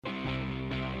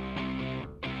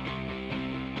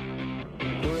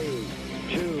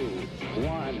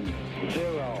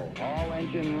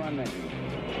Ignition running.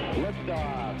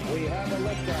 Liftoff. We have a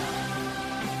liftoff.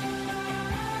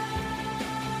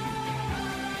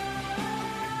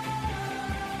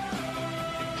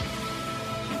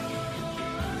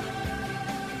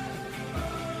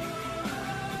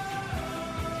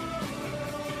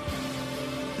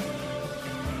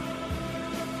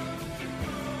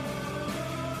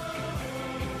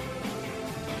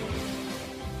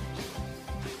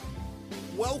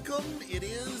 Welcome. It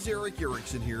is Erick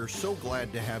Erickson here. So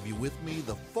glad to have you with me.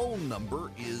 The phone number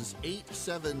is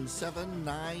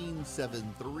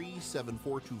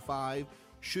 877-973-7425.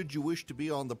 Should you wish to be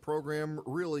on the program,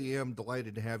 really am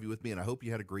delighted to have you with me, and I hope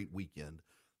you had a great weekend.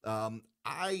 I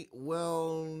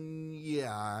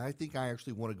think I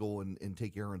actually want to go and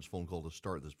take Aaron's phone call to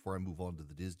start this before I move on to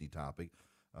the Disney topic.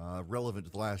 Relevant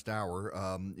to the last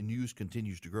hour, news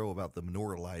continues to grow about the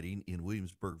menorah lighting in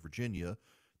Williamsburg, Virginia,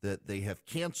 that they have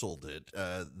canceled it.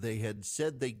 They had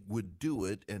said they would do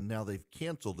it, and now they've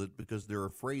canceled it because they're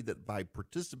afraid that by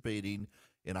participating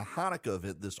in a Hanukkah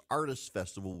event, this artists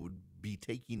festival would be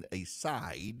taking a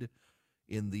side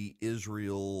in the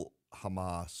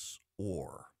Israel-Hamas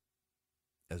war,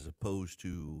 as opposed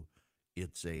to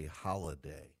it's a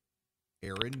holiday.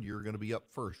 Aaron, you're going to be up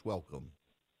first. Welcome.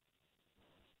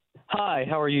 Hi,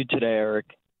 how are you today,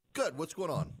 Eric? Good. What's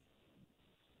going on?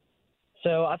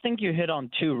 So I think you hit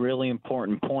on two really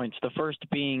important points. The first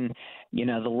being, the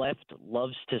left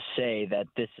loves to say that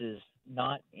this is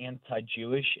not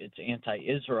anti-Jewish, it's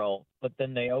anti-Israel, but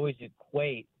then they always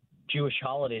equate Jewish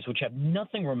holidays, which have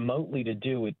nothing remotely to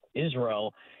do with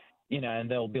Israel, and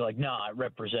they'll be like, no, it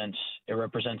represents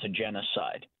a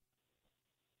genocide.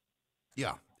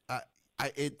 Yeah,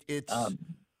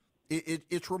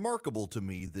 it's remarkable to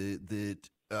me that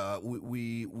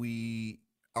we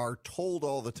are told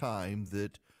all the time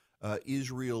that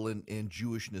Israel and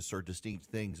Jewishness are distinct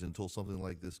things until something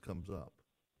like this comes up.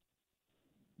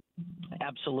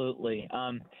 Absolutely.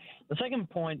 The second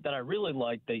point that I really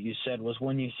liked that you said was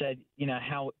when you said,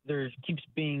 how there keeps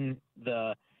being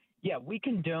we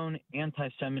condone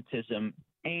anti-Semitism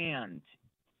and,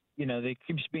 there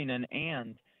keeps being an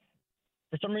and.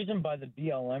 For some reason, by the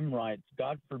BLM rights,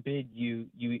 God forbid you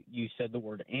said the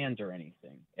word and or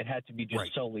anything. It had to be just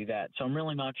right. Solely that. So I'm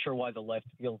really not sure why the left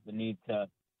feels the need to,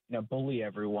 bully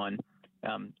everyone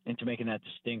into making that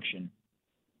distinction.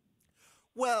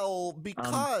 Well,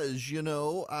 because,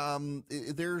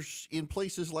 there's in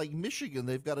places like Michigan,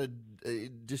 they've got a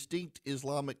distinct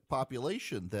Islamic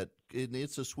population and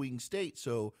it's a swing state.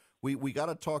 So we got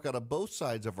to talk out of both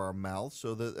sides of our mouth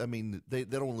so that, they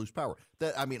don't lose power.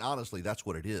 Honestly, that's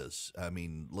what it is.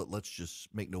 Let's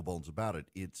just make no bones about it.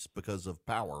 It's because of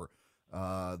power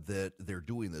that they're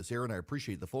doing this. Aaron, I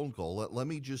appreciate the phone call. Let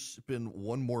me just spend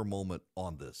one more moment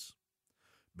on this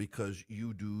because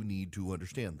you do need to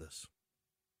understand this.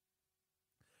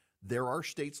 There are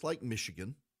states like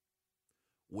Michigan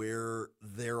where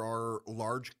there are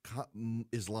large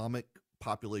Islamic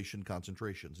population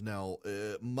concentrations. Now,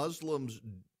 Muslims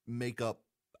make up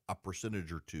a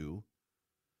percentage or two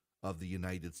of the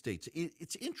United States.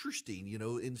 It's interesting,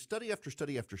 in study after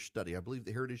study after study, I believe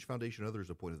the Heritage Foundation and others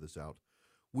have pointed this out.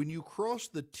 When you cross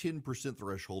the 10%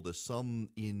 threshold, as some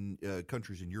in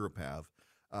countries in Europe have,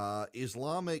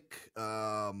 Islamic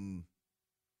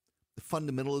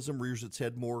fundamentalism rears its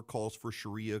head more, calls for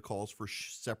Sharia, calls for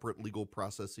separate legal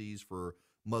processes for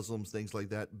Muslims, things like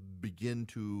that, begin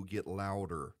to get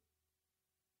louder.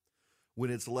 When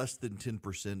it's less than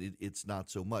 10%, it's not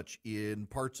so much. In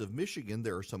parts of Michigan,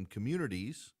 there are some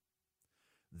communities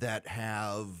that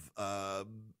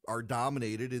are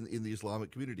dominated in the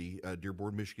Islamic community,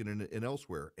 Dearborn, Michigan, and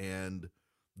elsewhere. And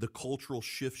the cultural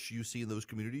shifts you see in those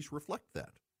communities reflect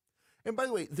that. And by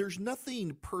the way, there's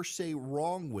nothing per se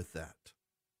wrong with that.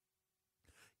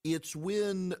 It's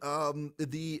when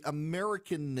the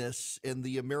Americanness and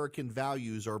the American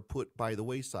values are put by the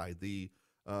wayside, the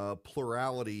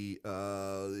plurality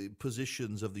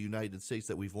positions of the United States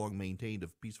that we've long maintained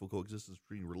of peaceful coexistence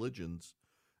between religions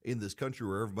in this country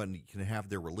where everybody can have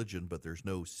their religion, but there's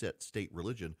no set state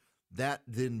religion. That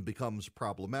then becomes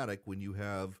problematic when you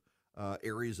have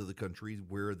areas of the country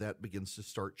where that begins to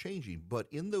start changing. But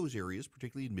in those areas,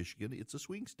 particularly in Michigan, it's a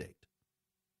swing state.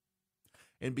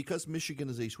 And because Michigan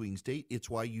is a swing state, it's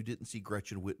why you didn't see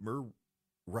Gretchen Whitmer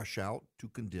rush out to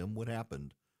condemn what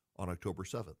happened on October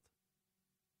 7th.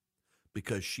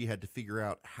 Because she had to figure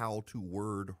out how to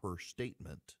word her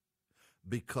statement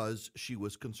because she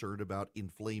was concerned about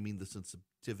inflaming the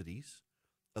sensitivities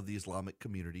of the Islamic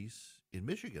communities in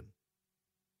Michigan.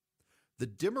 The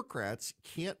Democrats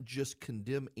can't just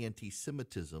condemn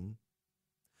anti-Semitism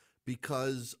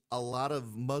because a lot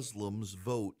of Muslims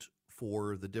vote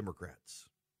for the Democrats.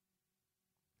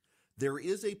 There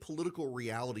is a political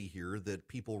reality here that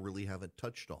people really haven't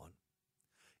touched on.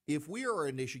 If we are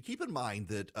a nation, keep in mind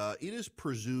that it is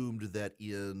presumed that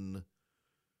in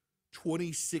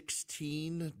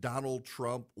 2016, Donald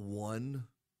Trump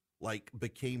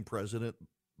became president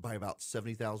by about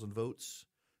 70,000 votes,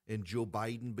 and Joe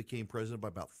Biden became president by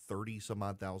about 30 some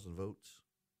odd thousand votes.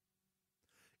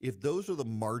 If those are the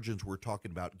margins we're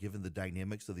talking about, given the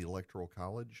dynamics of the Electoral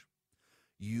College,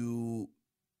 you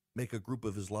make a group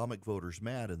of Islamic voters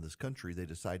mad in this country, they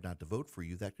decide not to vote for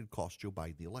you, that could cost Joe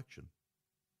Biden the election.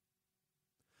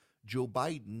 Joe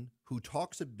Biden, who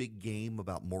talks a big game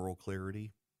about moral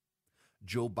clarity,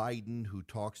 Joe Biden, who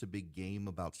talks a big game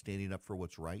about standing up for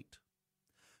what's right,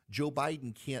 Joe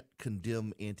Biden can't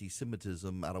condemn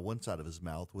anti-Semitism out of one side of his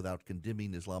mouth without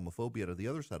condemning Islamophobia out of the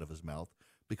other side of his mouth,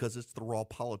 because it's the raw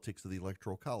politics of the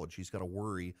Electoral College. He's got to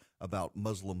worry about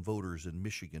Muslim voters in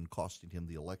Michigan costing him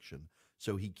the election.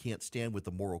 So he can't stand with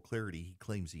the moral clarity he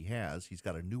claims he has. He's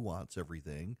got to nuance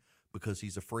everything because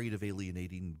he's afraid of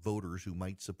alienating voters who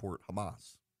might support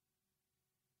Hamas.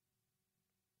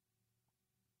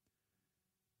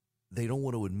 They don't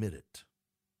want to admit it.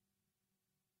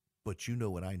 But you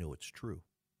know and I know it's true.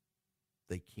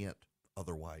 They can't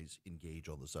otherwise engage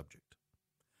on the subject.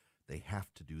 They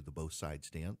have to do the both sides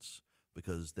dance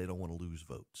because they don't want to lose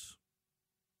votes.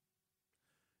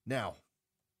 Now,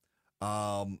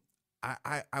 I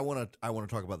want to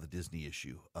talk about the Disney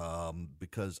issue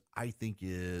because I think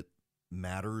it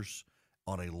matters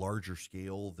on a larger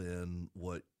scale than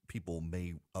what people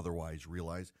may otherwise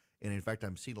realize. And in fact,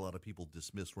 I'm seeing a lot of people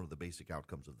dismiss one of the basic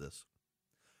outcomes of this.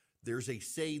 There's a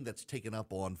saying that's taken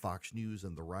up on Fox News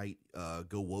and the right,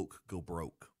 go woke, go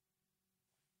broke.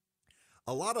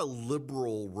 A lot of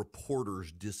liberal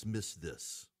reporters dismiss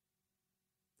this.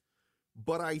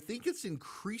 But I think it's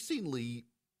increasingly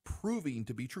proving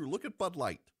to be true. Look at Bud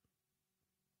Light.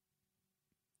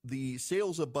 The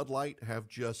sales of Bud Light have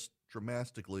just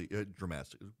drastically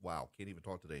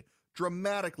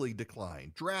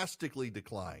declined, drastically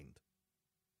declined.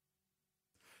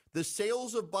 The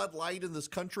sales of Bud Light in this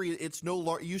country, it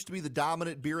used to be the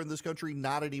dominant beer in this country,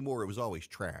 not anymore. It was always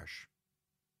trash.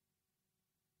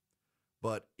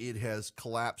 But it has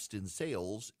collapsed in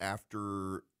sales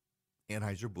after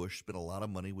Anheuser-Busch spent a lot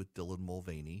of money with Dylan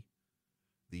Mulvaney,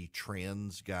 the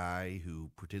trans guy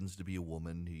who pretends to be a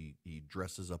woman. He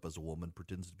dresses up as a woman,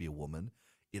 pretends to be a woman.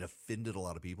 It offended a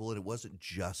lot of people, and it wasn't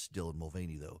just Dylan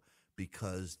Mulvaney, though,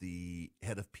 because the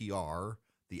head of PR,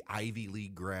 the Ivy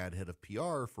League grad head of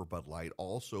PR for Bud Light,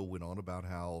 also went on about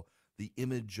how the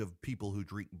image of people who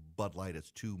drink Bud Light is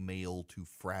too male, too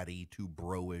fratty, too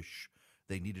bro-ish.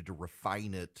 They needed to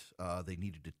refine it. They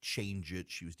needed to change it.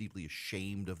 She was deeply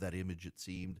ashamed of that image, it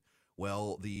seemed.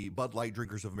 Well, the Bud Light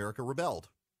drinkers of America rebelled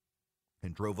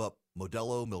and drove up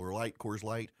Modelo, Miller Lite, Coors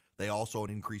Light. They all saw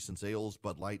an increase in sales.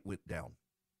 Bud Light went down.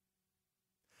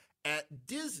 At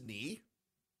Disney,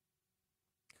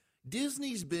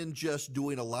 Disney's been just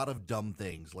doing a lot of dumb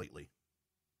things lately.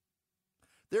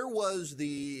 There was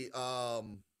the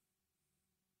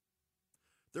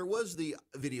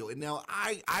video, and now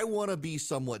I want to be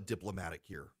somewhat diplomatic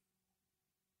here.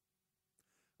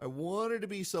 I wanted to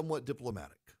be somewhat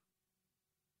diplomatic.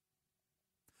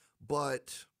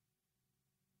 But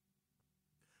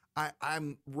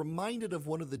I'm reminded of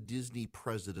one of the Disney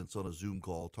presidents on a Zoom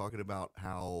call talking about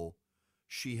how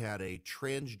she had a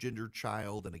transgender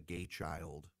child and a gay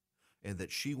child, and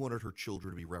that she wanted her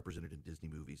children to be represented in Disney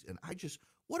movies. And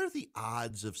what are the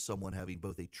odds of someone having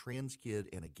both a trans kid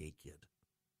and a gay kid?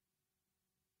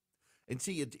 And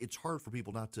see, it's hard for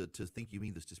people not to think you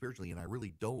mean this disparagingly, and I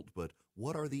really don't, but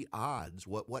what are the odds?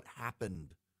 What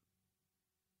happened?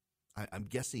 I'm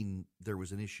guessing there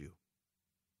was an issue.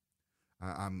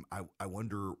 I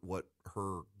wonder what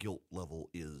her guilt level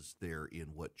is there in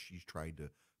what she's trying to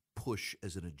push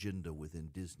as an agenda within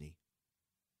Disney.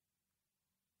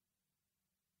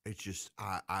 It's just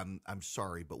I'm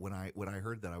sorry, but when I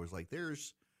heard that, I was like,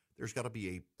 there's got to be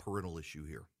a parental issue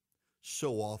here.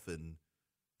 So often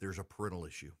there's a parental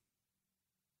issue.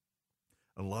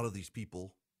 And a lot of these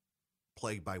people,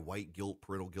 plagued by white guilt,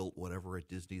 parental guilt, whatever, at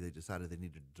Disney, they decided they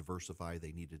needed to diversify.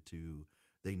 They needed to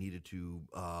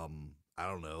I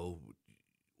don't know,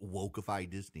 wokeify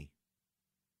Disney.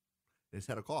 It's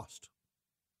had a cost.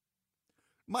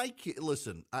 My kid,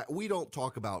 listen, we don't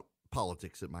talk about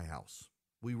politics at my house.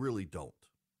 We really don't.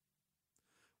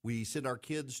 We send our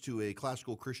kids to a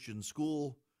classical Christian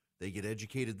school. They get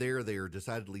educated there. They are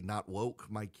decidedly not woke.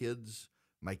 My kids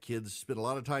spend a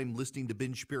lot of time listening to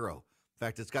Ben Shapiro. In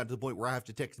fact, it's gotten to the point where I have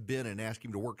to text Ben and ask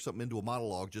him to work something into a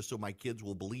monologue just so my kids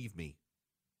will believe me.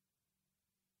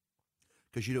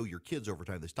 Because your kids over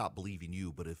time, they stop believing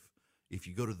you. But if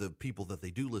you go to the people that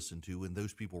they do listen to and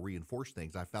those people reinforce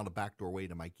things, I found a backdoor way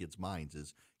into my kids' minds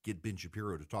is get Ben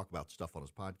Shapiro to talk about stuff on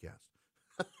his podcast.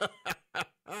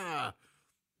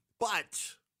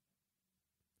 But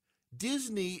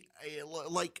Disney,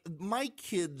 like my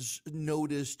kids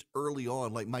noticed early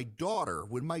on, like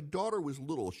when my daughter was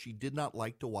little, she did not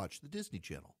like to watch the Disney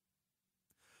Channel.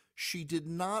 She did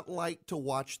not like to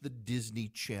watch the Disney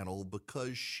Channel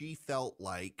because she felt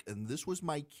like, and this was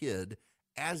my kid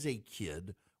as a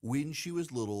kid when she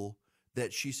was little,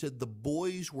 that she said the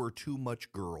boys were too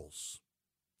much girls.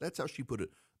 That's how she put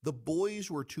it. The boys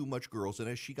were too much girls. And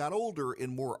as she got older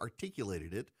and more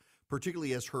articulated it,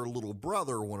 particularly as her little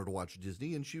brother wanted to watch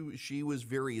Disney, and she was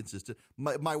very insistent.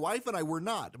 My wife and I were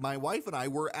not. My wife and I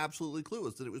were absolutely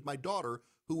clueless that it was my daughter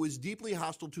who was deeply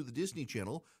hostile to the Disney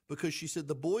Channel because she said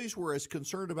the boys were as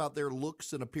concerned about their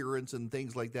looks and appearance and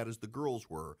things like that as the girls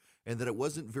were, and that it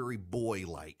wasn't very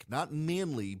boy-like. Not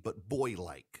manly, but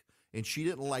boy-like. And she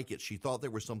didn't like it. She thought there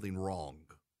was something wrong.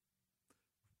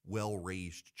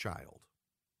 Well-raised child.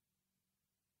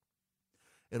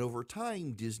 And over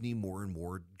time, Disney more and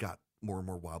more got more and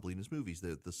more wobbly in his movies.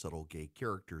 The subtle gay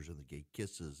characters and the gay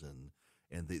kisses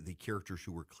and the characters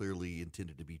who were clearly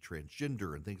intended to be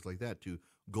transgender and things like that to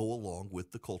go along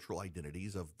with the cultural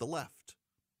identities of the left.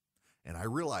 And I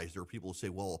realize there are people who say,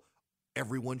 well,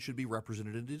 everyone should be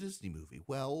represented in a Disney movie.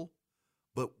 Well,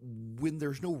 but when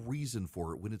there's no reason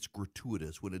for it, when it's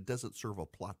gratuitous, when it doesn't serve a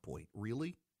plot point,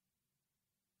 really?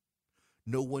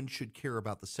 No one should care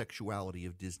about the sexuality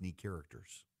of Disney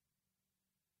characters.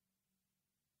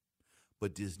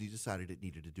 But Disney decided it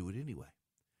needed to do it anyway.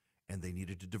 And they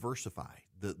needed to diversify.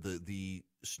 The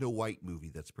Snow White movie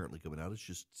that's apparently coming out is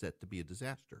just set to be a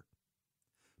disaster.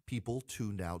 People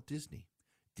tuned out Disney.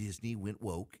 Disney went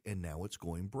woke, and now it's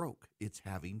going broke. It's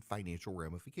having financial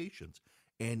ramifications.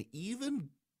 And even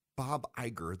Bob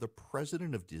Iger, the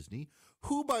president of Disney,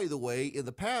 who, by the way, in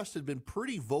the past had been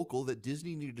pretty vocal that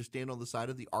Disney needed to stand on the side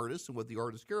of the artists and what the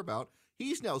artists care about,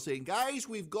 he's now saying, guys,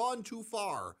 we've gone too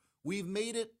far. We've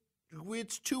made it,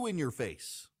 it's too in your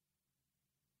face.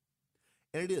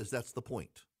 And it is, that's the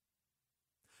point.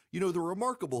 The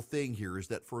remarkable thing here is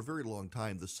that for a very long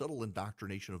time, the subtle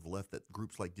indoctrination of the left that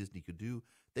groups like Disney could do,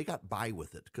 they got by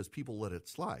with it because people let it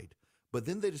slide. But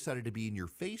then they decided to be in your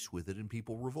face with it, and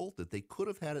people revolted. They could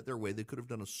have had it their way. They could have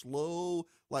done a slow,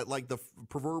 like the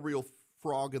proverbial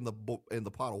frog in the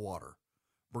pot of water.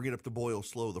 Bring it up to boil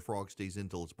slow. The frog stays in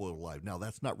till it's boiled alive. Now,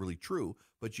 that's not really true,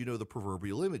 but the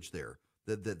proverbial image there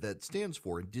that stands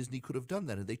for. And Disney could have done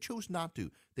that, and they chose not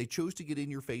to. They chose to get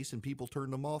in your face, and people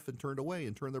turned them off and turned away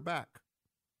and turned their back.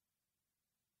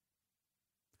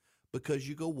 Because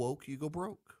you go woke, you go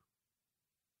broke.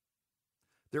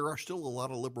 There are still a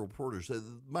lot of liberal reporters.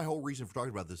 My whole reason for talking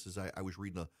about this is I was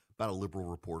reading about a liberal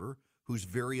reporter who's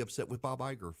very upset with Bob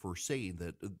Iger for saying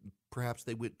that perhaps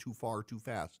they went too far, too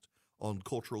fast on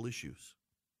cultural issues.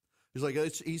 He's like,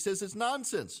 he says it's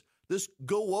nonsense. This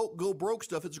go woke, go broke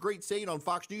stuff, it's a great saying on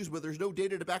Fox News, but there's no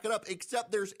data to back it up,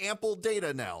 except there's ample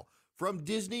data now. From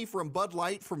Disney, from Bud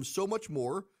Light, from so much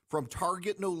more, from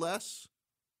Target no less.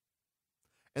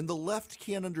 And the left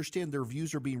can't understand their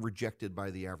views are being rejected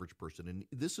by the average person. And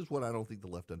this is what I don't think the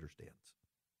left understands.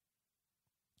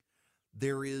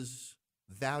 There is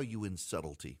value in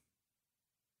subtlety.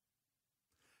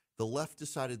 The left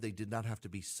decided they did not have to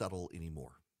be subtle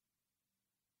anymore.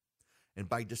 And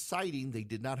by deciding they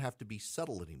did not have to be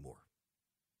subtle anymore,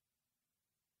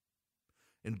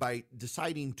 and by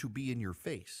deciding to be in your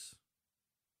face,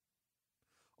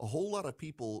 a whole lot of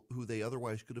people who they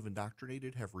otherwise could have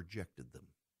indoctrinated have rejected them.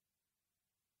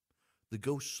 The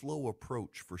go slow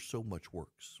approach for so much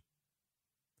works.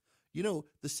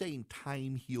 The saying,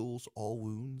 time heals all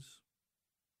wounds.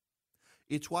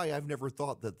 It's why I've never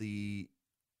thought that the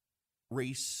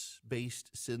race-based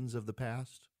sins of the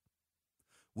past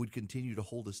would continue to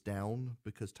hold us down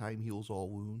because time heals all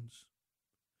wounds.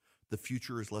 The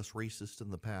future is less racist than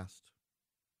the past.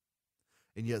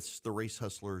 And yes, the race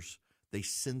hustlers, they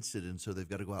sense it, and so they've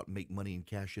got to go out and make money and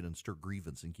cash in and stir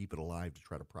grievance and keep it alive to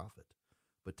try to profit.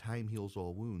 But time heals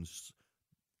all wounds.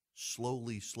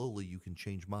 Slowly, you can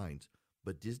change minds.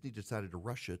 But Disney decided to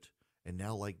rush it, and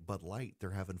now, like Bud Light, they're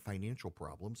having financial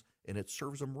problems, and it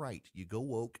serves them right. You go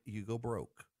woke, you go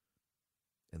broke.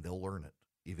 And they'll learn it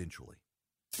eventually.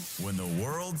 When the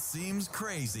world seems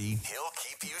crazy, he'll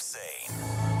keep you sane.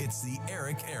 It's the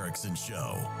Erick Erickson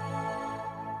Show.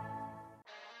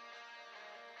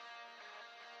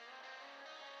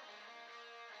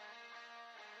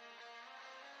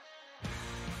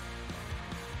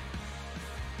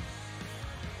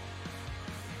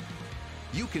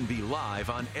 You can be live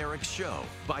on Eric's show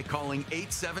by calling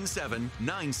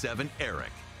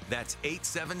 877-97-ERIC. That's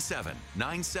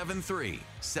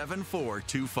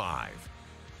 877-973-7425.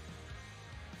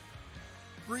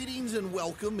 Greetings and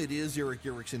welcome. It is Erick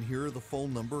Erickson here. The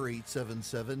phone number,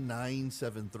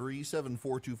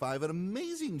 877-973-7425. An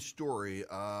amazing story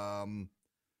from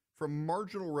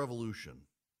Marginal Revolution.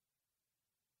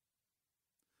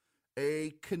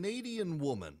 A Canadian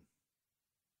woman,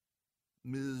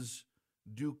 Ms.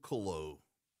 Dugluzo,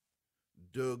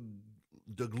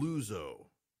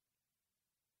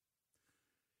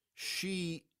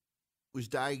 she was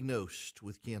diagnosed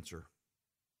with cancer.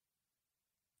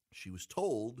 She was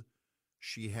told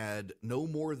she had no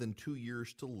more than 2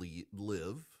 years to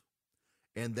live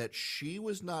and that she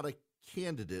was not a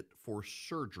candidate for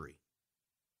surgery.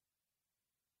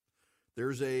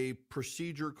 There's a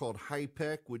procedure called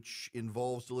HIPEC, which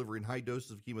involves delivering high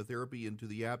doses of chemotherapy into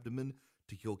the abdomen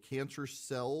to kill cancer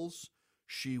cells.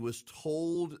 She was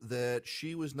told that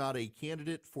she was not a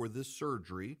candidate for this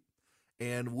surgery,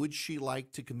 and would she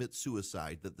like to commit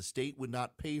suicide, that the state would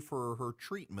not pay for her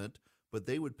treatment, but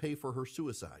they would pay for her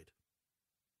suicide.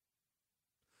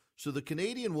 So the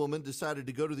Canadian woman decided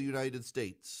to go to the United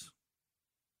States.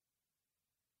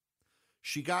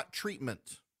 She got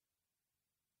treatment.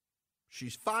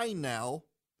 She's fine now.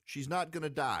 She's not going to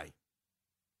die.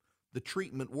 The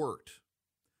treatment worked.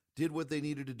 Did what they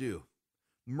needed to do.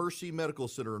 Mercy Medical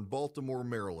Center in Baltimore,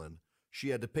 Maryland. She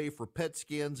had to pay for PET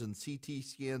scans and CT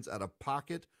scans out of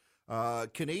pocket.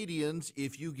 Canadians,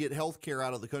 if you get health care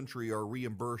out of the country, are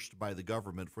reimbursed by the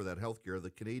government for that health care. The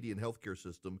Canadian healthcare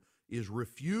system is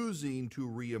refusing to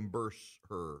reimburse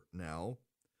her now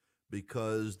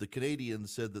because the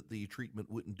Canadians said that the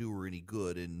treatment wouldn't do her any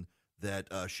good and that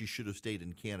she should have stayed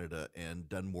in Canada and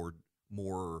done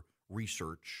more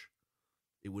research.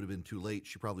 It would have been too late.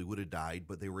 She probably would have died,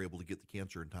 but they were able to get the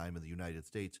cancer in time in the United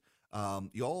States.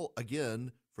 Y'all,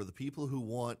 again, for the people who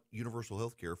want universal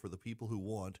health care, for the people who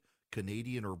want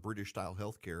Canadian or British-style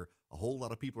health care, a whole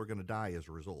lot of people are going to die as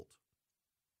a result.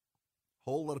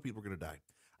 Whole lot of people are going to die.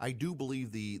 I do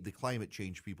believe the climate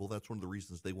change people, that's one of the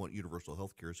reasons they want universal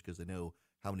health care, is because they know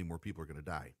how many more people are going to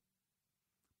die.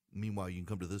 Meanwhile, you can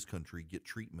come to this country, get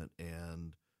treatment,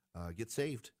 and get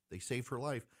saved. They saved her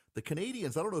life. The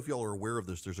Canadians, I don't know if y'all are aware of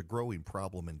this, there's a growing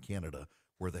problem in Canada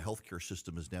where the healthcare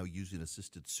system is now using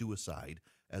assisted suicide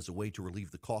as a way to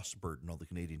relieve the cost burden on the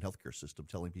Canadian healthcare system,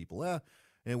 telling people,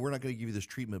 and we're not going to give you this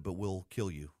treatment, but we'll kill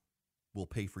you. We'll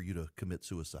pay for you to commit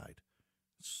suicide.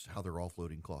 It's how they're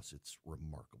offloading costs. It's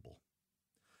remarkable.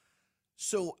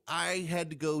 So I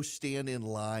had to go stand in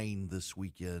line this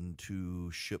weekend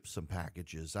to ship some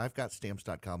packages. I've got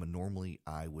stamps.com, and normally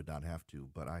I would not have to,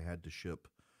 but I had to ship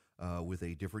with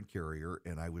a different carrier,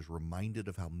 and I was reminded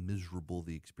of how miserable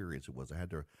the experience it was. I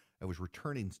was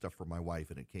returning stuff for my wife,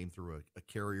 and it came through a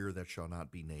carrier that shall not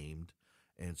be named,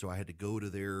 and so I had to go to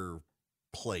their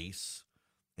place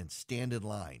and stand in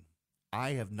line.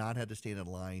 I have not had to stand in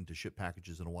line to ship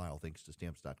packages in a while, thanks to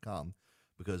stamps.com.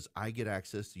 Because I get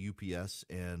access to UPS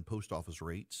and post office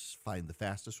rates, find the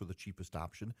fastest or the cheapest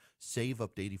option, save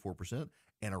up to 84%,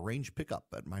 and arrange pickup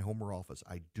at my home or office.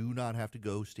 I do not have to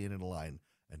go stand in a line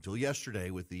until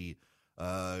yesterday with the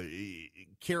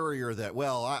carrier that,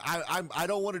 well, I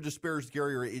don't want to disparage the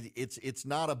carrier. It's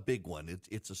not a big one.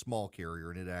 It's a small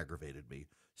carrier, and it aggravated me.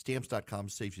 Stamps.com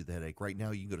saves you the headache. Right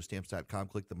now, you can go to Stamps.com,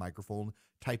 click the microphone,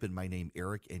 type in my name,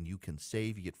 Eric, and you can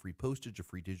save. You get free postage, a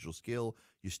free digital scale.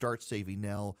 You start saving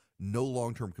now. No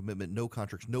long-term commitment, no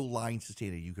contracts, no lines to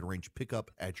stand in. You can arrange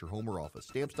pickup at your home or office.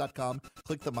 Stamps.com,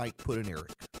 click the mic, put in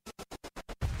Eric.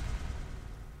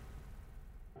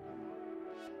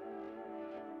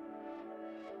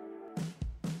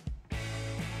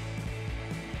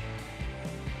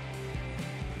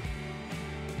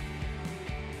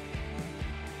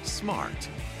 Smart,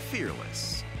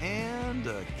 fearless, and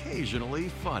occasionally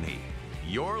funny.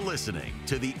 You're listening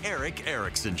to The Erick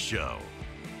Erickson Show.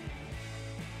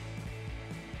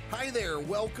 Hi there,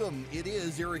 welcome. It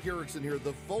is Erick Erickson here.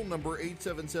 The phone number,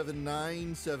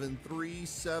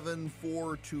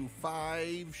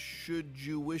 877-973-7425. Should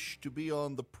you wish to be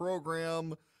on the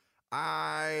program,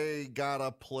 I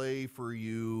gotta play for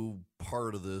you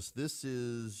part of this. This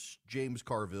is James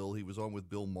Carville. He was on with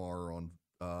Bill Maher on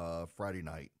Friday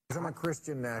night. I'm a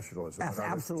Christian nationalist.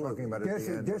 Absolutely.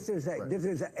 This is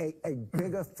a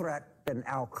bigger threat than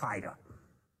Al Qaeda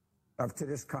to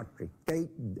this country.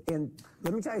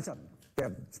 Let me tell you something. They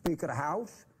have Speaker of the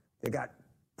House. They got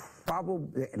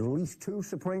probably at least 2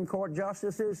 Supreme Court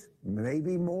justices,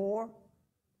 maybe more.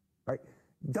 Right?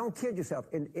 Don't kid yourself.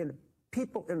 And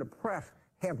people in the press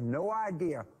have no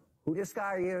idea who this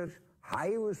guy is, how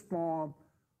he was formed,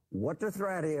 what the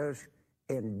threat is,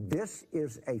 and this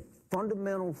is a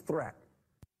fundamental threat.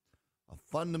 A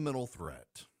fundamental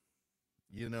threat.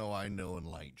 You know, I know and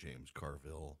like James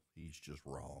Carville. He's just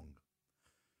wrong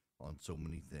on so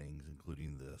many things,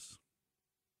 including this.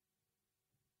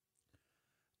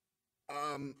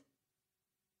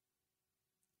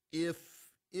 If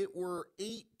it were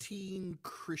 18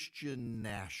 Christian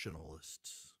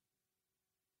nationalists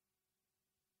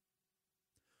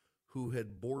who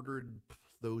had boarded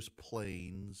those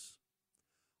planes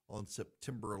on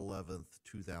September 11th,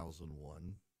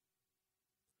 2001,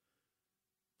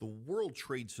 the World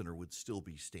Trade Center would still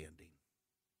be standing.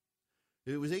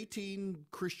 If it was 18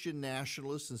 Christian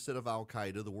nationalists instead of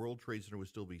Al-Qaeda, the World Trade Center would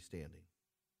still be standing.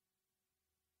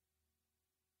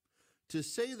 To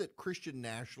say that Christian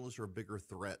nationalists are a bigger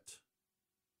threat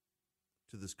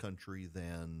to this country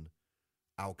than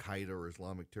Al-Qaeda or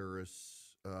Islamic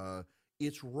terrorists,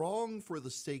 it's wrong for the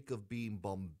sake of being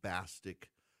bombastic.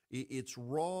 It's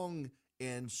wrong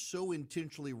and so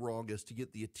intentionally wrong as to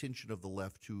get the attention of the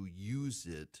left to use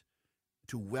it,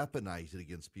 to weaponize it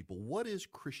against people. What is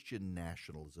Christian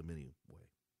nationalism anyway?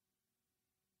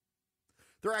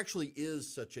 There actually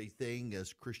is such a thing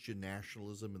as Christian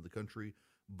nationalism in the country,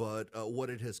 but what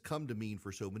it has come to mean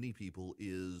for so many people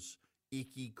is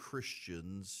icky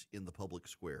Christians in the public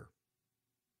square.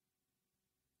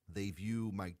 They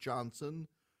view Mike Johnson,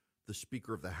 the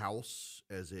Speaker of the House,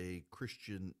 as a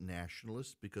Christian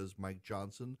nationalist because Mike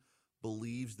Johnson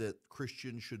believes that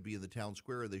Christians should be in the town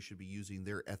square and they should be using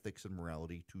their ethics and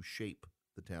morality to shape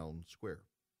the town square.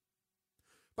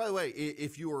 By the way,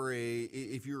 if you're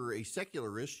a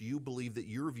secularist, you believe that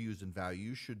your views and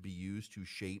values should be used to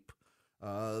shape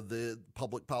the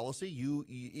public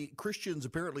policy. Christians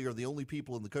apparently are the only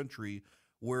people in the country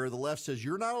where the left says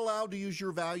you're not allowed to use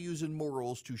your values and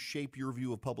morals to shape your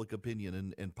view of public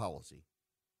opinion and policy.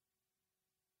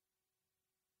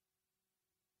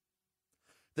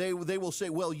 They will say,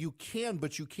 well, you can,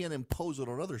 but you can't impose it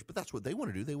on others. But that's what they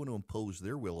want to do. They want to impose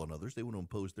their will on others. They want to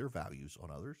impose their values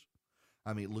on others.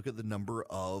 I mean, look at the number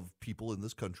of people in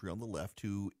this country on the left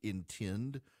who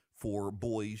intend for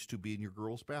boys to be in your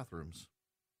girls' bathrooms.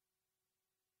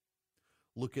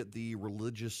 Look at the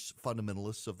religious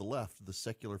fundamentalists of the left, the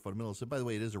secular fundamentalists. And by the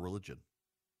way, it is a religion.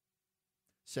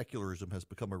 Secularism has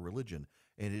become a religion,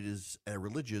 and it is a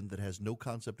religion that has no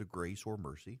concept of grace or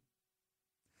mercy.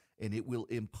 And it will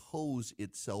impose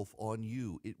itself on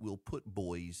you. It will put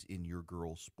boys in your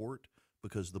girls' sport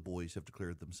because the boys have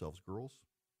declared themselves girls.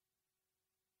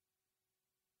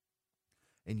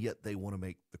 And yet they want to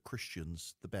make the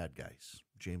Christians the bad guys.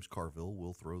 James Carville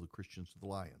will throw the Christians to the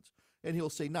lions. And he'll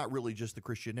say, not really just the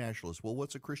Christian nationalist. Well,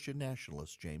 what's a Christian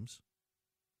nationalist, James?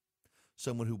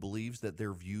 Someone who believes that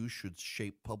their views should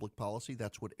shape public policy.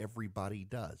 That's what everybody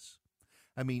does.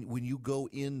 I mean, when you go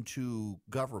into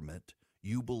government,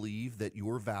 you believe that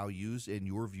your values and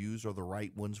your views are the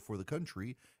right ones for the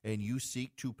country, and you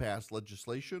seek to pass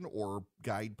legislation or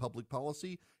guide public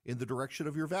policy in the direction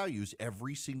of your values.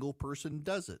 Every single person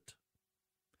does it.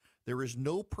 There is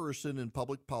no person in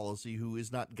public policy who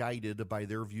is not guided by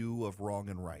their view of wrong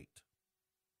and right.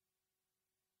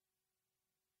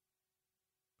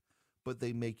 But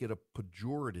they make it a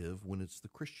pejorative when it's the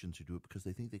Christians who do it because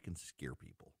they think they can scare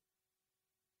people.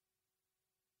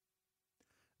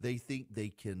 They think they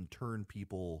can turn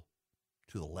people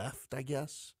to the left, I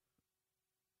guess.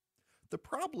 The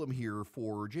problem here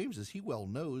for James, as he well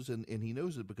knows, and he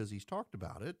knows it because he's talked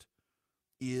about it,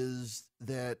 is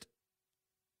that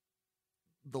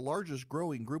the largest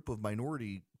growing group of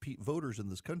minority voters in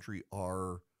this country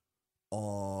are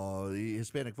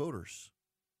Hispanic voters.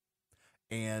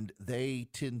 And they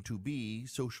tend to be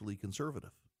socially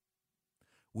conservative.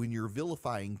 When you're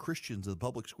vilifying Christians in the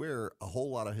public square, a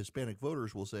whole lot of Hispanic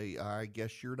voters will say, I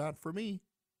guess you're not for me.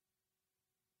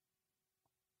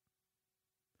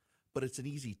 But it's an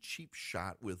easy, cheap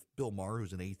shot with Bill Maher,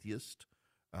 who's an atheist.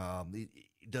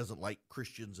 He doesn't like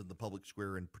Christians in the public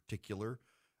square in particular.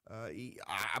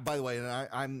 By the way,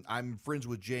 and I'm friends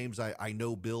with James. I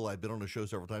know Bill. I've been on the show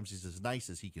several times. He's as nice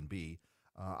as he can be.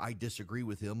 I disagree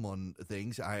with him on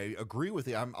things. I agree with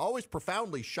him. I'm always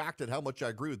profoundly shocked at how much I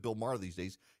agree with Bill Maher these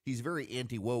days. He's very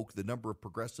anti-woke. The number of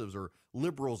progressives, or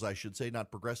liberals, I should say,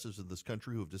 not progressives in this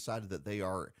country, who have decided that they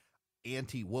are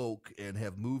anti-woke and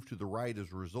have moved to the right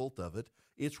as a result of it.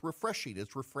 It's refreshing.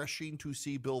 It's refreshing to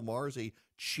see Bill Maher as a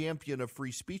champion of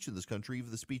free speech in this country, even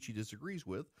the speech he disagrees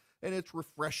with. And it's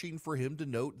refreshing for him to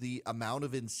note the amount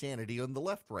of insanity on the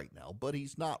left right now. But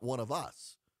he's not one of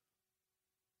us.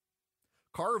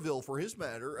 Carville, for his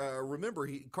matter, remember,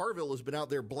 Carville has been out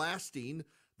there blasting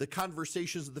the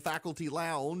conversations of the faculty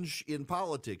lounge in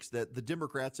politics, that the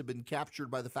Democrats have been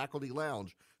captured by the faculty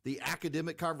lounge. The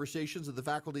academic conversations of the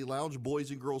faculty lounge,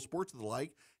 boys and girls sports and the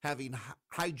like, having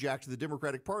hijacked the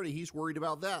Democratic Party. He's worried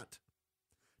about that.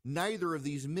 Neither of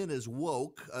these men is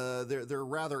woke. They're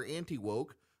rather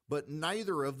anti-woke, but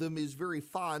neither of them is very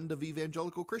fond of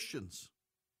evangelical Christians.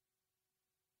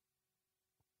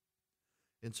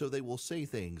 And so they will say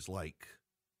things like,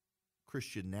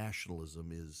 Christian nationalism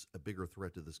is a bigger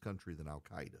threat to this country than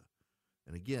Al-Qaeda.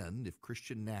 And again, if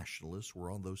Christian nationalists were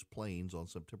on those planes on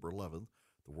September 11th,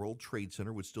 the World Trade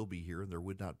Center would still be here and there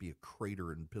would not be a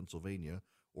crater in Pennsylvania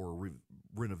or a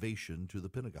renovation to the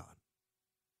Pentagon.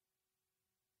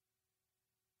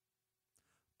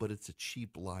 But it's a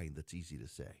cheap line that's easy to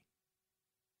say.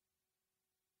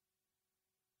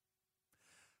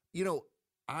 You know,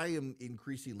 I am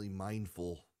increasingly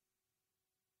mindful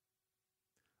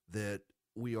that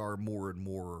we are more and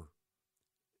more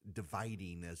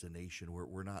dividing as a nation.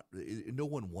 We're not, no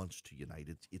one wants to unite.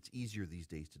 It's easier these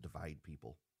days to divide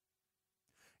people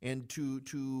and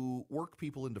to work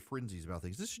people into frenzies about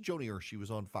things. This is Joni Ernst. She was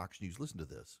on Fox News. Listen to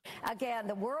this. Again,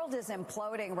 the world is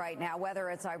imploding right now, whether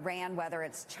it's Iran, whether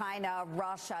it's China,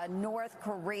 Russia, North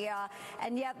Korea.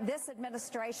 And yet this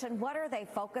administration, what are they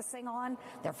focusing on?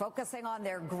 They're focusing on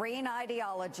their green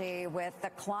ideology with the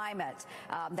climate.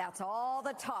 That's all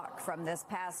the talk from this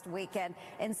past weekend,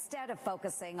 instead of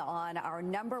focusing on our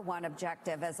number one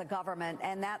objective as a government,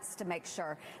 and that's to make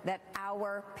sure that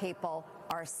our people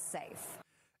are safe.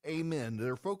 Amen.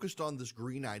 They're focused on this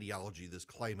green ideology, this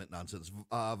climate nonsense.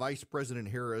 Vice President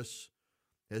Harris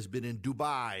has been in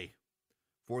Dubai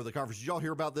for the conference. Did y'all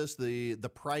hear about this?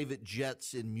 The private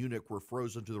jets in Munich were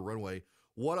frozen to the runway.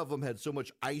 One of them had so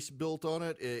much ice built on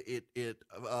it, it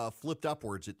flipped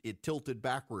upwards. It tilted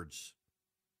backwards.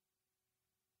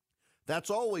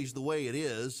 That's always the way it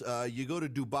is. You go to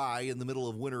Dubai in the middle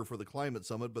of winter for the climate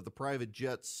summit, but the private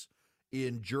jets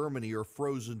in Germany are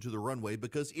frozen to the runway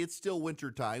because it's still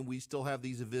wintertime. We still have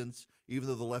these events, even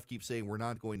though the left keeps saying we're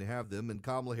not going to have them. And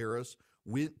Kamala Harris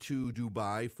went to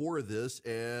Dubai for this.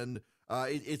 And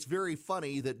it's very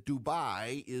funny that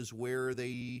Dubai is where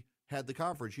they had the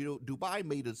conference. You know, Dubai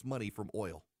made its money from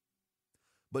oil,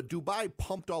 but Dubai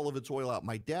pumped all of its oil out.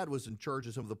 My dad was in charge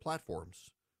of some of the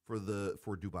platforms for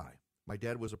Dubai. My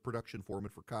dad was a production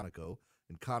foreman for Conoco,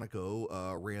 and Conoco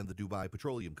ran the Dubai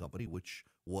Petroleum Company, which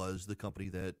was the company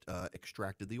that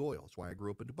extracted the oil. That's why I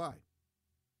grew up in Dubai.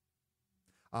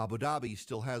 Abu Dhabi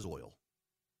still has oil.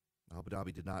 Abu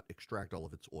Dhabi did not extract all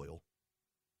of its oil.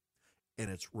 And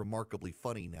it's remarkably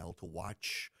funny now to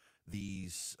watch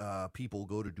these people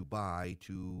go to Dubai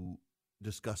to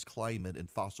discuss climate and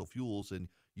fossil fuels, and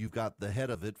you've got the head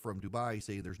of it from Dubai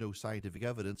saying there's no scientific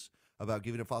evidence about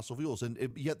giving up fossil fuels. And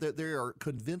yet they are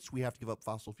convinced we have to give up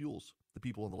fossil fuels, the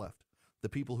people on the left. The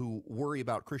people who worry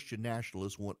about Christian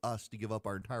nationalists want us to give up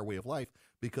our entire way of life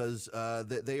because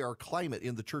they are climate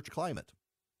in the Church of Climate.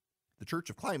 The Church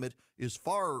of Climate is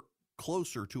far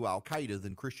closer to Al-Qaeda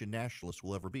than Christian nationalists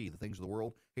will ever be. The things of the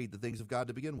world hate the things of God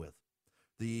to begin with.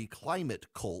 The climate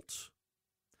cult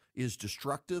is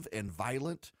destructive and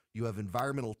violent. You have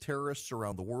environmental terrorists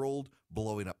around the world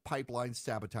blowing up pipelines,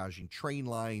 sabotaging train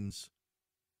lines,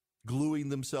 gluing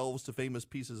themselves to famous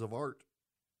pieces of art.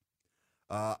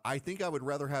 I think I would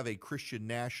rather have a Christian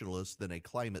nationalist than a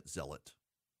climate zealot.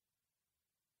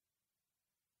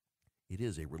 It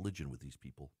is a religion with these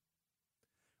people.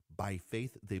 By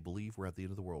faith, they believe we're at the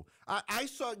end of the world. I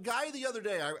saw a guy the other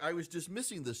day. I was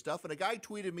dismissing this stuff, and a guy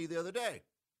tweeted me the other day.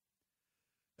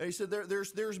 And he said,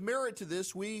 "There's merit to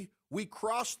this. We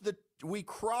crossed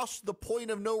the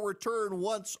point of no return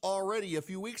once already a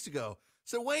few weeks ago."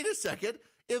 So wait a second.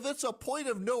 If it's a point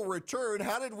of no return,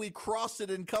 how did we cross it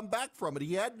and come back from it?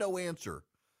 He had no answer.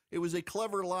 It was a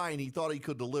clever line he thought he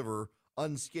could deliver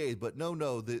unscathed, but no,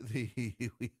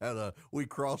 we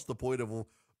crossed the point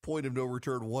of no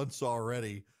return once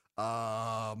already.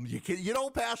 You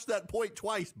don't pass that point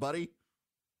twice, buddy.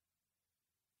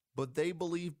 But they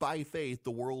believe by faith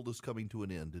the world is coming to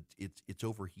an end. It's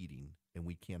overheating and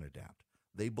we can't adapt.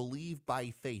 They believe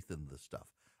by faith in this stuff.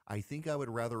 I think I would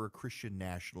rather a Christian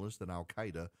nationalist than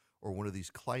Al-Qaeda or one of these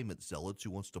climate zealots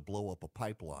who wants to blow up a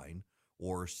pipeline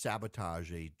or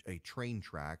sabotage a train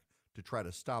track to try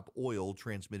to stop oil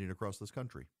transmitting across this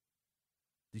country.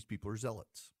 These people are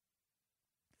zealots.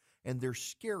 And they're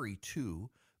scary,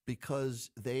 too, because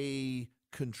they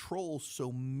control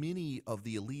so many of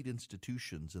the elite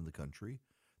institutions in the country.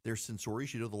 They're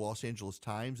censorious. You know, the Los Angeles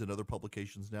Times and other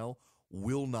publications now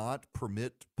will not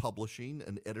permit publishing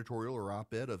an editorial or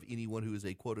op-ed of anyone who is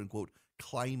a quote-unquote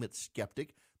climate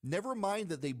skeptic. Never mind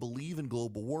that they believe in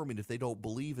global warming. If they don't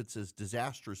believe it's as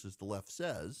disastrous as the left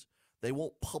says, they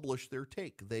won't publish their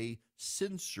take. They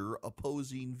censor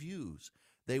opposing views.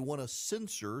 They want to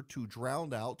censor to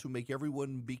drown out, to make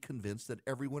everyone be convinced that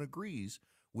everyone agrees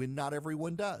when not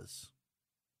everyone does.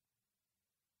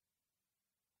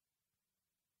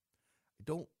 I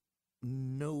don't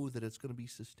know that it's going to be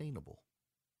sustainable.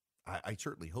 I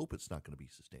certainly hope it's not going to be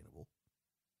sustainable.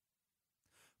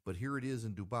 But here it is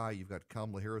in Dubai. You've got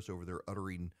Kamala Harris over there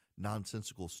uttering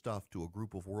nonsensical stuff to a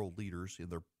group of world leaders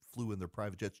flew in their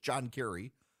private jets. John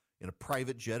Kerry in a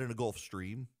private jet in a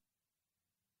Gulfstream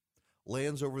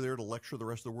lands over there to lecture the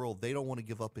rest of the world. They don't want to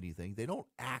give up anything. They don't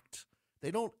act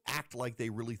like they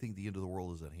really think the end of the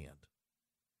world is at hand.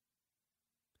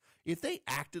 If they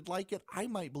acted like it, I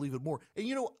might believe it more.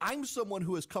 And, I'm someone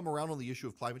who has come around on the issue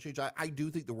of climate change. I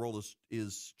do think the world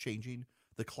is changing.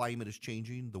 The climate is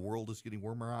changing. The world is getting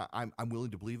warmer. I'm willing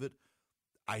to believe it.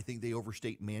 I think they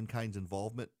overstate mankind's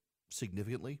involvement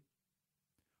significantly.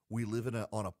 We live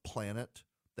on a planet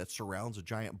that surrounds a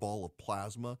giant ball of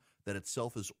plasma that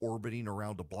itself is orbiting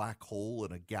around a black hole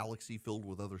in a galaxy filled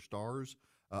with other stars.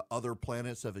 Other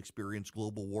planets have experienced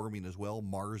global warming as well,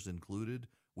 Mars included,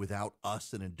 without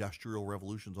us and industrial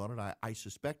revolutions on it. I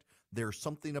suspect there's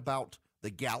something about the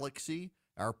galaxy,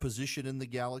 our position in the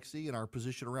galaxy and our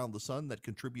position around the sun that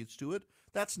contributes to it.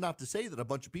 That's not to say that a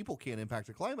bunch of people can't impact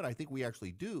the climate. I think we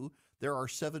actually do. There are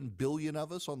 7 billion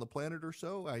of us on the planet or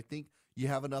so. I think you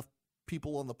have enough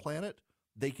people on the planet,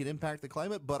 they can impact the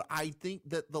climate. But I think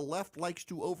that the left likes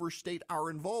to overstate our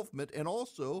involvement and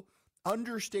also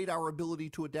understate our ability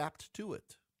to adapt to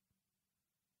it.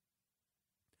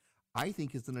 I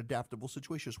think it's an adaptable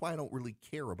situation. That's why I don't really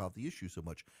care about the issue so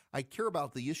much. I care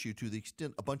about the issue to the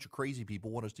extent a bunch of crazy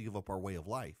people want us to give up our way of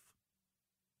life.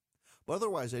 But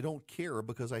otherwise, I don't care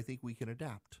because I think we can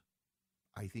adapt.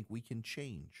 I think we can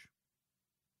change.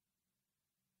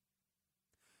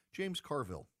 James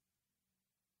Carville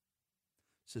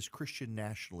says Christian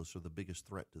nationalists are the biggest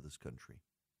threat to this country.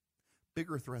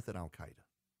 Bigger threat than Al-Qaeda.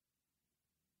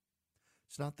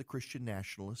 It's not the Christian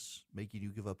nationalists making you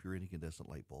give up your incandescent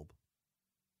light bulb.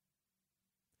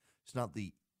 It's not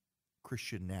the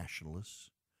Christian nationalists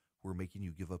who are making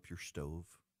you give up your stove.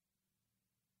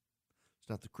 It's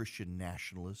not the Christian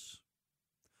nationalists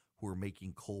who are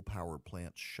making coal-powered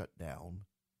plants shut down,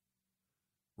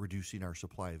 reducing our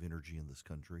supply of energy in this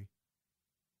country,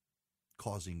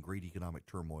 causing great economic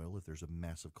turmoil if there's a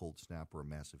massive cold snap or a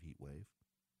massive heat wave.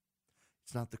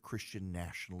 It's not the Christian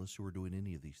nationalists who are doing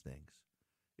any of these things.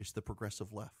 It's the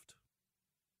progressive left.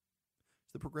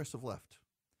 It's the progressive left.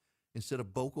 Instead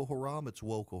of Boko Haram, it's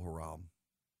Woko Haram.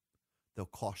 They'll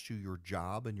cost you your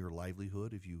job and your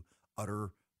livelihood if you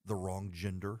utter the wrong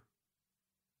gender.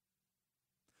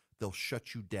 They'll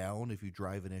shut you down if you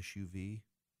drive an SUV.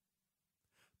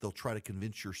 They'll try to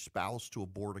convince your spouse to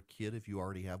abort a kid if you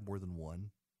already have more than one.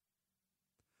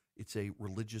 It's a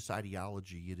religious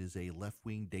ideology. It is a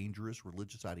left-wing, dangerous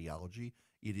religious ideology.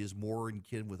 It is more in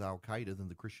kin with Al-Qaeda than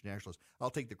the Christian nationalists. I'll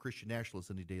take the Christian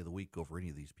nationalists any day of the week over any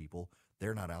of these people.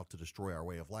 They're not out to destroy our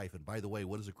way of life. And by the way,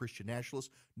 what is a Christian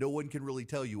nationalist? No one can really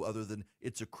tell you other than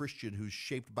it's a Christian who's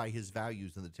shaped by his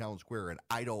values in the town square. And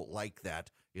I don't like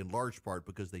that in large part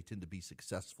because they tend to be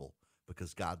successful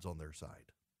because God's on their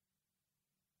side.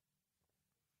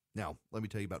 Now, let me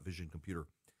tell you about Vision Computer.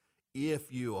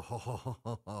 If you,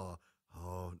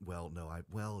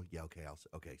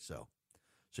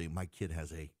 So my kid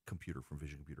has a computer from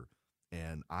Vision Computer,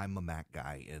 and I'm a Mac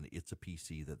guy, and it's a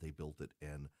PC that they built it,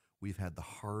 and we've had the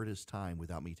hardest time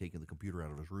without me taking the computer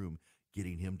out of his room,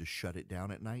 getting him to shut it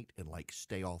down at night and like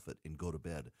stay off it and go to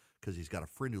bed because he's got a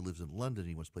friend who lives in London and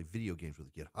he wants to play video games with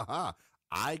the kid.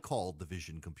 I called the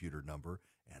Vision Computer number,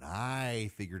 and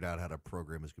I figured out how to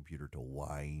program his computer to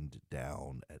wind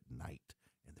down at night,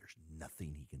 and there's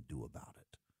nothing he can do about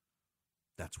it.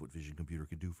 That's what Vision Computer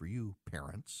can do for you,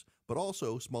 parents, but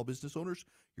also small business owners,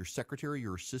 your secretary,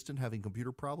 your assistant having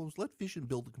computer problems. Let Vision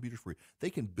build the computers for you.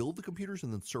 They can build the computers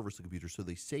and then service the computers, so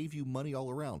they save you money all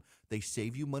around. They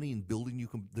save you money in building you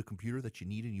the computer that you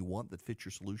need and you want that fits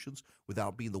your solutions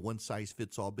without being the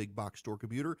one-size-fits-all big box store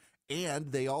computer.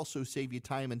 And they also save you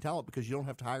time and talent because you don't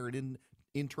have to hire an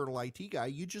internal IT guy.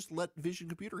 You just let Vision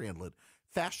Computer handle it.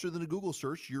 Faster than a Google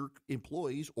search, your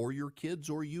employees or your kids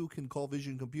or you can call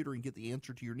Vision Computer and get the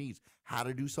answer to your needs. How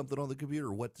to do something on the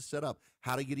computer, what to set up,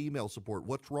 how to get email support,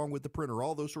 what's wrong with the printer,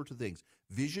 all those sorts of things.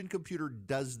 Vision Computer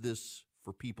does this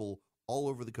for people all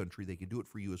over the country. They can do it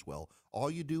for you as well. All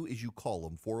you do is you call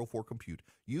them, 404-COMPUTE.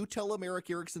 You tell them Erick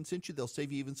Erickson sent you, they'll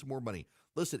save you even some more money.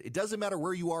 Listen, it doesn't matter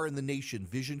where you are in the nation.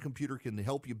 Vision Computer can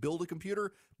help you build a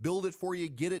computer, build it for you,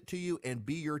 get it to you, and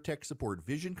be your tech support.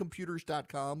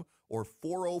 VisionComputers.com or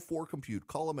 404-COMPUTE.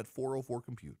 Call them at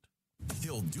 404-COMPUTE.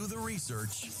 He'll do the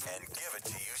research and give it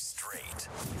to you straight.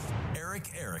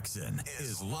 Erick Erickson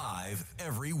is live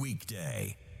every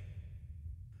weekday.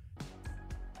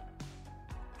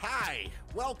 Hi,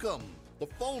 welcome. The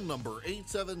phone number,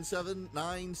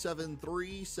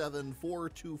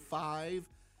 877-973-7425.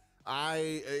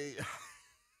 I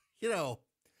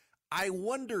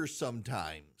wonder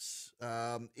sometimes,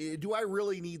 do I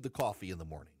really need the coffee in the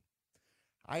morning?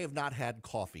 I have not had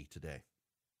coffee today.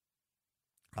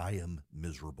 I am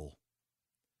miserable.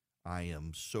 I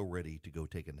am so ready to go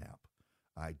take a nap.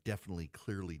 I definitely,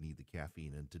 clearly need the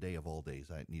caffeine, and today of all days,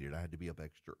 I need it. I had to be up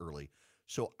extra early.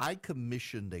 So I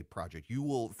commissioned a project. You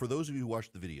will, for those of you who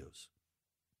watch the videos,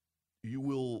 you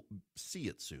will see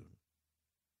it soon.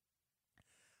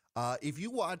 If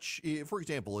you watch, for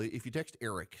example, if you text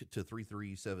Erick to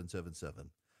 33777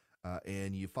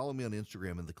 and you follow me on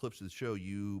Instagram and the clips of the show,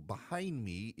 behind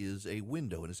me is a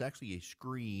window, and it's actually a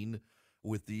screen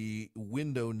with the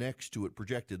window next to it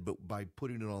projected, but by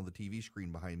putting it on the TV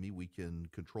screen behind me, we can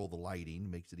control the lighting,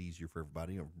 makes it easier for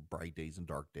everybody on bright days and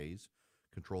dark days,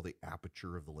 control the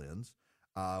aperture of the lens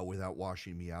without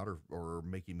washing me out or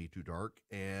making me too dark.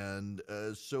 And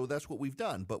so that's what we've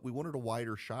done, but we wanted a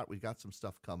wider shot. We've got some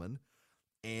stuff coming.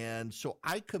 And so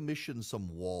I commissioned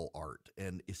some wall art,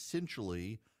 and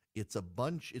essentially it's a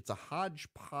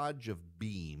hodgepodge of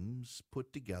beams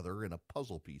put together in a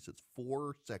puzzle piece. It's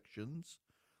 4 sections,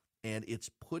 and it's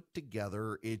put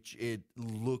together. It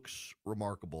looks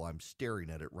remarkable. I'm staring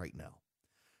at it right now.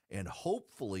 And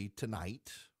hopefully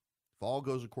tonight, if all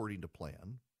goes according to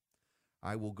plan,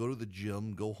 I will go to the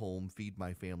gym, go home, feed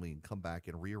my family, and come back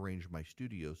and rearrange my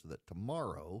studio so that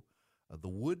tomorrow the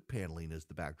wood paneling is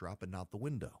the backdrop and not the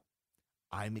window.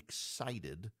 I'm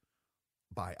excited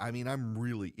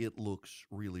it looks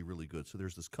really, really good. So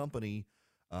there's this company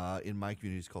in my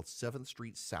community. It's called 7th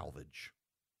Street Salvage,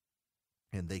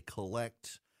 and they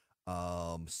collect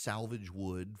salvage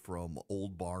wood from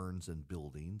old barns and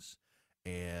buildings.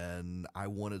 And I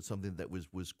wanted something that was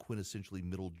quintessentially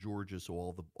Middle Georgia, so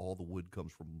all the wood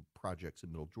comes from projects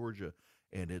in Middle Georgia,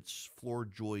 and it's floor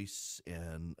joists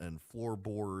and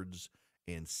floorboards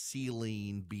and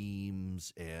ceiling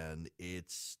beams, and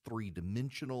it's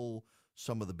 3-dimensional.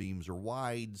 Some of the beams are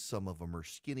wide, some of them are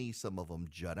skinny, some of them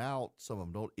jut out, some of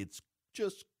them don't. It's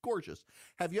just gorgeous.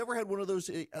 Have you ever had one of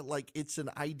those, like it's an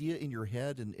idea in your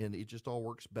head and it just all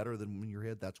works better than in your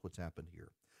head? That's what's happened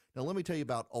here. Now, let me tell you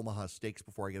about Omaha Steaks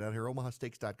before I get out of here.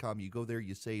 OmahaSteaks.com. You go there,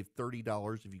 you save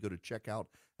 $30 if you go to checkout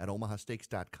at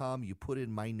OmahaSteaks.com. You put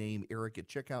in my name, Erick, at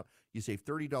checkout. You save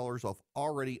 $30 off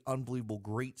already unbelievable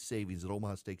great savings at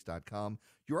OmahaSteaks.com.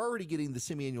 You're already getting the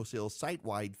semi-annual sales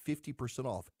site-wide 50%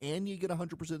 off, and you get a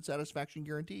 100% satisfaction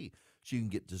guarantee. So you can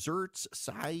get desserts,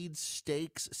 sides,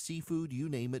 steaks, seafood, you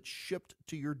name it, shipped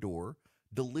to your door.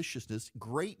 Deliciousness,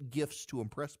 great gifts to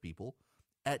impress people.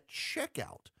 At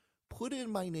checkout, put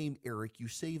in my name, Erick. You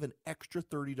save an extra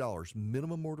 $30,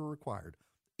 minimum order required.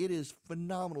 It is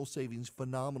phenomenal savings,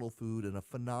 phenomenal food, and a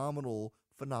phenomenal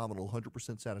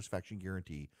 100% satisfaction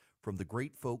guarantee from the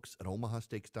great folks at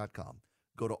OmahaSteaks.com.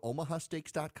 Go to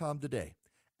OmahaSteaks.com today.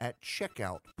 At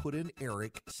checkout, put in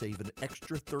Erick, save an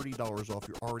extra $30 off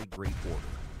your already great order.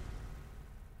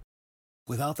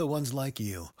 Without the ones like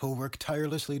you, who work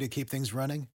tirelessly to keep things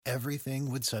running, everything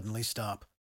would suddenly stop.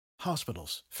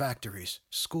 Hospitals, factories,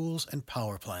 schools, and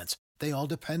power plants, they all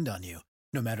depend on you.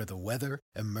 No matter the weather,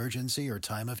 emergency, or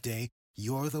time of day,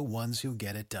 you're the ones who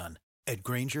get it done. At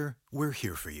Grainger, we're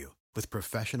here for you with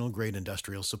professional-grade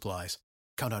industrial supplies.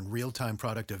 Count on real-time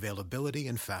product availability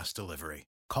and fast delivery.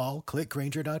 Call, click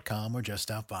Grainger.com, or just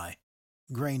stop by.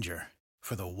 Grainger,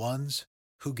 for the ones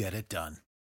who get it done.